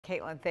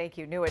Caitlin, thank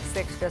you. New at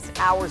 6, just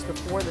hours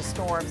before the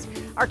storms.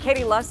 Our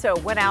Katie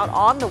Lusso went out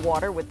on the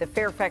water with the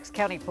Fairfax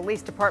County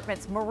Police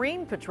Department's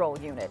Marine Patrol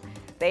Unit.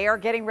 They are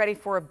getting ready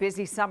for a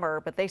busy summer,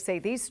 but they say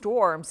these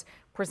storms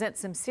present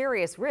some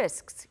serious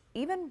risks,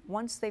 even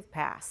once they've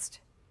passed.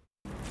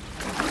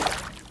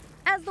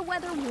 As the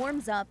weather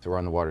warms up, So we're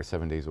on the water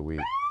 7 days a week.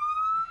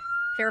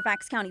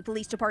 Fairfax County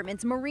Police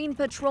Department's Marine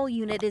Patrol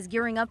Unit is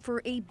gearing up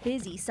for a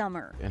busy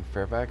summer. In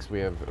Fairfax, we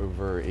have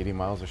over 80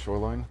 miles of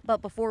shoreline.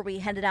 But before we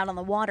headed out on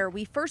the water,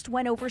 we first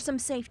went over some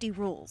safety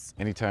rules.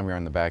 Anytime you're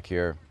on the back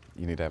here,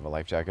 you need to have a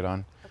life jacket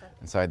on.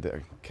 Inside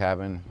the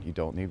cabin, you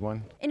don't need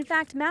one. In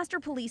fact, Master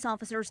Police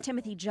Officers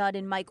Timothy Judd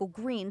and Michael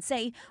Green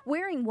say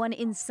wearing one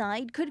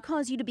inside could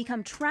cause you to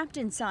become trapped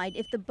inside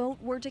if the boat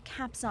were to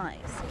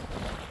capsize.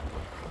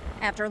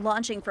 After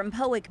launching from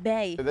Potomac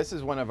Bay, This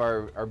is one of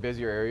our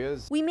busier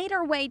areas. we made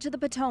our way to the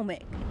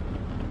Potomac,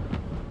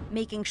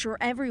 making sure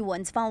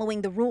everyone's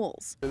following the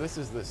rules. So this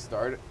is the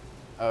start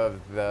of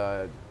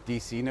the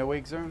DC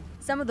no-wake zone.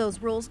 Some of those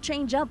rules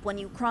change up when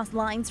you cross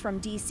lines from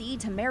D.C.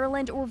 to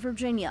Maryland or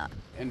Virginia.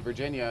 In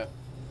Virginia,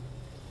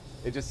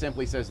 it just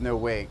simply says no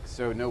wake.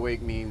 So no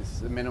wake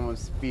means the minimum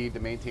speed to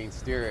maintain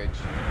steerage.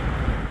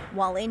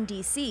 While in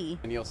D.C.,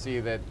 And you'll see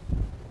that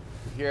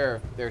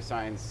here, their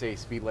signs say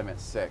speed limit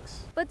 6.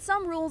 but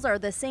some rules are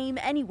the same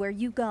anywhere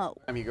you go.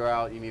 When you go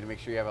out, you need to make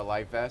sure you have a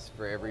life vest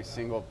for every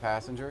single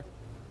passenger.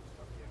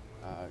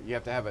 You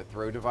have to have a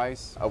throw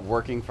device, a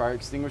working fire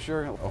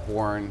extinguisher, a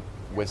horn,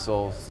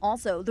 whistles.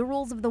 Also, the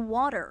rules of the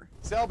water.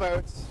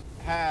 Sailboats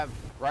have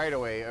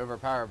right-of-way over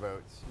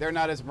powerboats. They're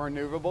not as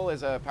maneuverable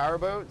as a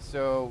powerboat,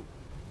 so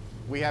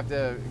we have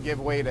to give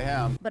way to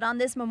him. But on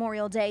this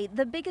Memorial Day,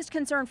 the biggest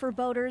concern for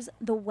boaters,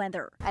 the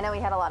weather. I know we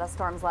had a lot of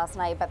storms last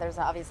night, but there's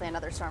obviously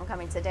another storm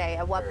coming today.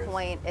 At what There is.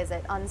 point is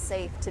it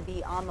unsafe to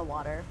be on the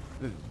water?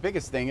 The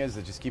biggest thing is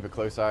to just keep a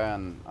close eye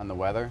on the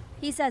weather,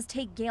 He says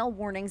take gale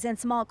warnings and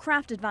small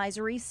craft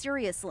advisories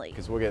seriously.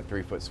 because we'll get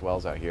 3-foot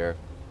swells out here,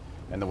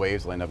 and the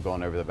waves will end up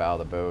going over the bow of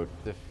the boat.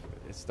 If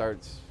it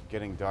starts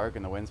getting dark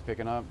and the wind's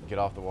picking up, get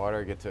off the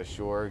water, get to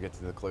shore, get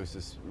to the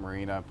closest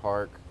marina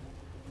park,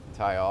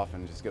 tie off,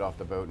 and just get off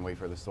the boat and wait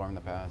for the storm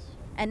to pass.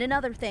 And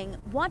another thing,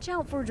 watch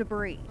out for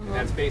debris. And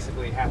that's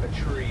basically half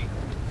a tree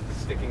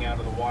sticking out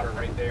of the water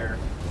right there.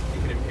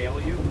 It can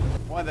impale you.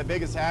 One of the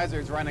biggest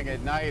hazards running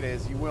at night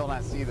is you will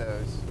not see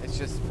those. It's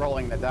just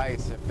rolling the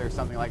dice if there's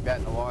something like that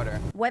in the water.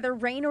 Whether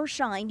rain or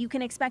shine, you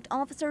can expect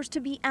officers to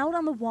be out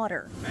on the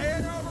water,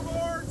 Man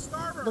overboard,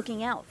 starboard.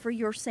 looking out for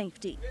your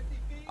safety.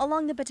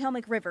 Along the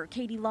Potomac River,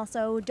 Katie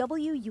Lusso,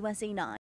 WUSA 9.